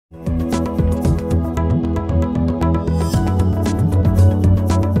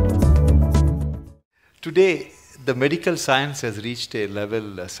Today, the medical science has reached a level,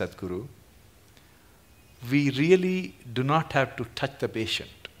 Sadhguru, we really do not have to touch the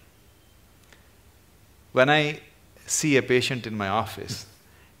patient. When I see a patient in my office,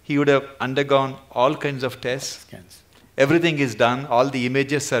 he would have undergone all kinds of tests. Scans. Everything is done, all the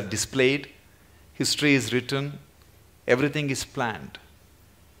images are displayed, history is written, everything is planned.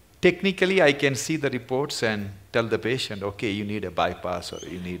 Technically, I can see the reports and tell the patient, okay, you need a bypass or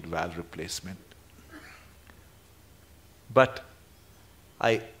you need valve replacement. But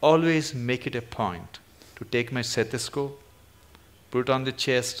I always make it a point to take my stethoscope, put it on the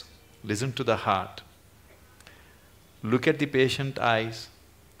chest, listen to the heart, look at the patient's eyes,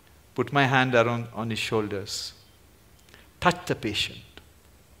 put my hand around on his shoulders, touch the patient,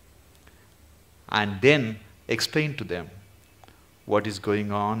 and then explain to them what is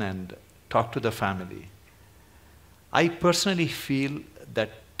going on and talk to the family. I personally feel that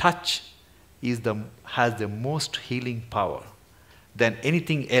touch has the most healing power than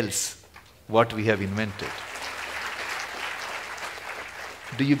anything else what we have invented.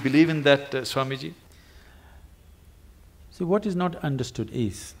 Do you believe in that, Swamiji? See, what is not understood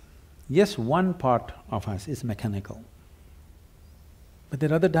is, yes, one part of us is mechanical, but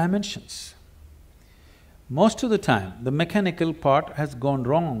there are other dimensions. Most of the time, the mechanical part has gone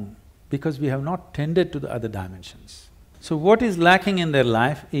wrong because we have not tended to the other dimensions. So what is lacking in their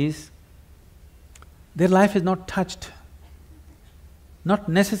life is, their life is not touched. Not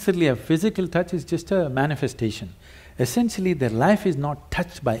necessarily a physical touch, is just a manifestation. Essentially, their life is not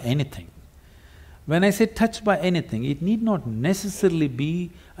touched by anything. When I say touched by anything, it need not necessarily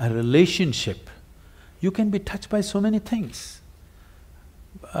be a relationship. You can be touched by so many things.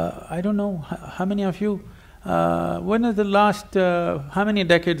 I don't know how many of you… when was the last… how many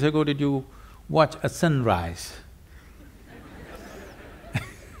decades ago did you watch a sunrise?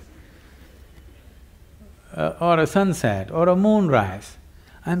 Or a sunset, or a moonrise.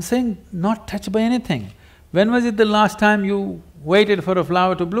 I'm saying not touched by anything. When was it the last time you waited for a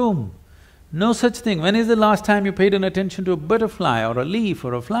flower to bloom? No such thing. When is the last time you paid an attention to a butterfly or a leaf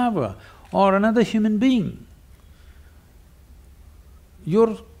or a flower or another human being?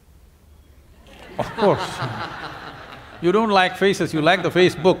 You're… of course, you don't like faces, you like the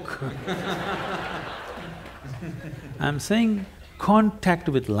Facebook. I'm saying contact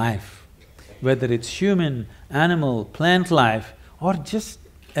with life, whether it's human, animal, plant life, or just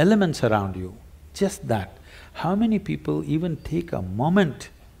elements around you, just that. How many people even take a moment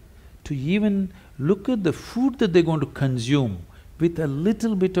to even look at the food that they're going to consume with a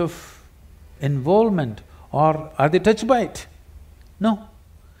little bit of involvement, or are they touched by it? No.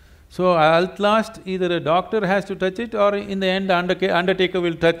 So at last, either a doctor has to touch it, or in the end, the undertaker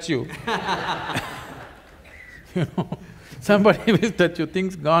will touch you. You know, somebody will touch you,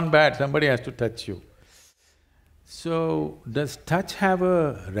 things gone bad, somebody has to touch you. So, does touch have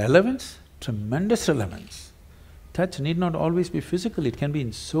a relevance? Tremendous relevance. Touch need not always be physical, it can be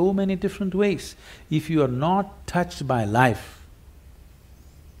in so many different ways. If you are not touched by life,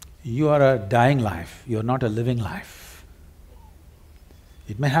 you are a dying life, you are not a living life.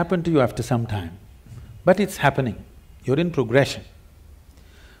 It may happen to you after some time, but it's happening, you're in progression.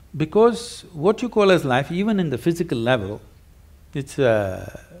 Because what you call as life, even in the physical level, it's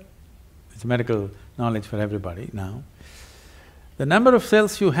medical knowledge for everybody now. The number of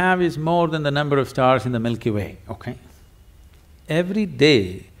cells you have is more than the number of stars in the Milky Way, okay? Every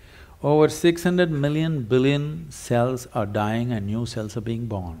day, over 600 million billion cells are dying and new cells are being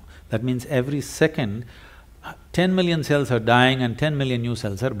born. That means every second, 10 million cells are dying and 10 million new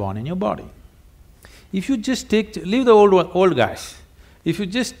cells are born in your body. If you just leave the old guys, if you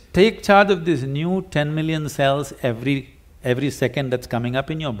just take charge of this new 10 million cells every second that's coming up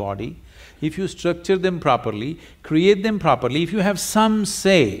in your body, if you structure them properly, create them properly, if you have some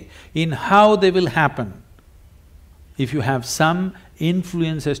say in how they will happen, if you have some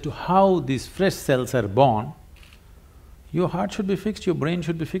influence as to how these fresh cells are born, your heart should be fixed, your brain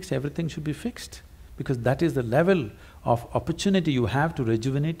should be fixed, everything should be fixed. Because that is the level of opportunity you have to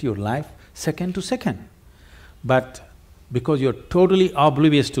rejuvenate your life second to second. But because you're totally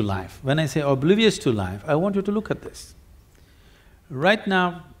oblivious to life, when I say oblivious to life, I want you to look at this. Right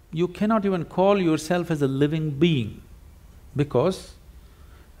now, you cannot even call yourself as a living being, because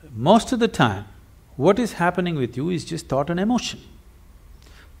most of the time, what is happening with you is just thought and emotion.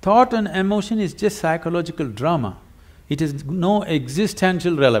 Thought and emotion is just psychological drama, it has no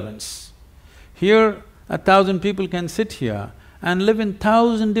existential relevance. Here, 1,000 people can sit here and live in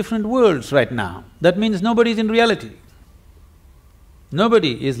 1,000 different worlds right now. That means nobody is in reality.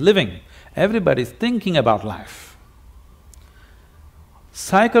 Nobody is living, everybody is thinking about life.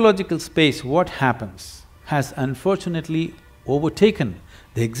 Psychological space, what happens? has unfortunately overtaken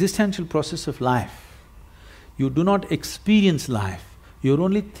the existential process of life. You do not experience life, you're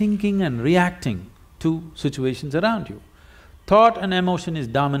only thinking and reacting to situations around you. Thought and emotion is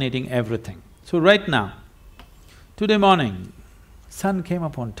dominating everything. So right now, today morning, sun came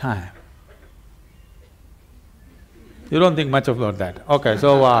up on time. You don't think much about that, okay,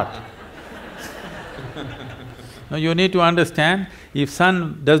 so what? Now you need to understand, if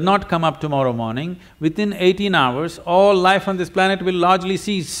sun does not come up tomorrow morning, within 18 hours, all life on this planet will largely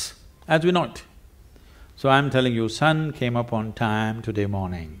cease as we know it. So I'm telling you, sun came up on time today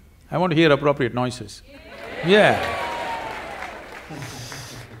morning. I want to hear appropriate noises. Yeah.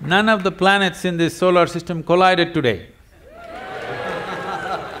 None of the planets in this solar system collided today.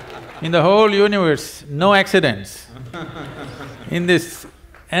 In the whole universe, no accidents. In this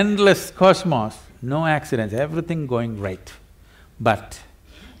endless cosmos, no accidents, everything going right. But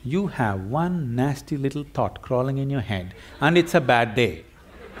you have one nasty little thought crawling in your head and it's a bad day.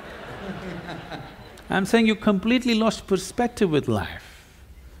 I'm saying you completely lost perspective with life.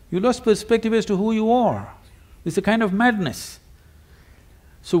 You lost perspective as to who you are. It's a kind of madness.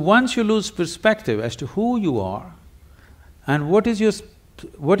 So once you lose perspective as to who you are and what is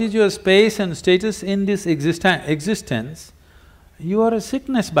your space and status in this existence, you are a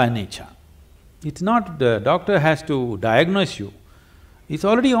sickness by nature. It's not the doctor has to diagnose you, it's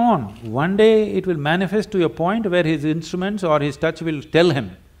already on. One day it will manifest to a point where his instruments or his touch will tell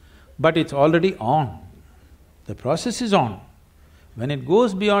him, but it's already on. The process is on. When it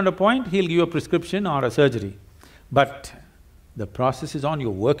goes beyond a point, he'll give you a prescription or a surgery. But the process is on, you're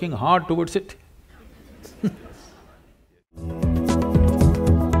working hard towards it.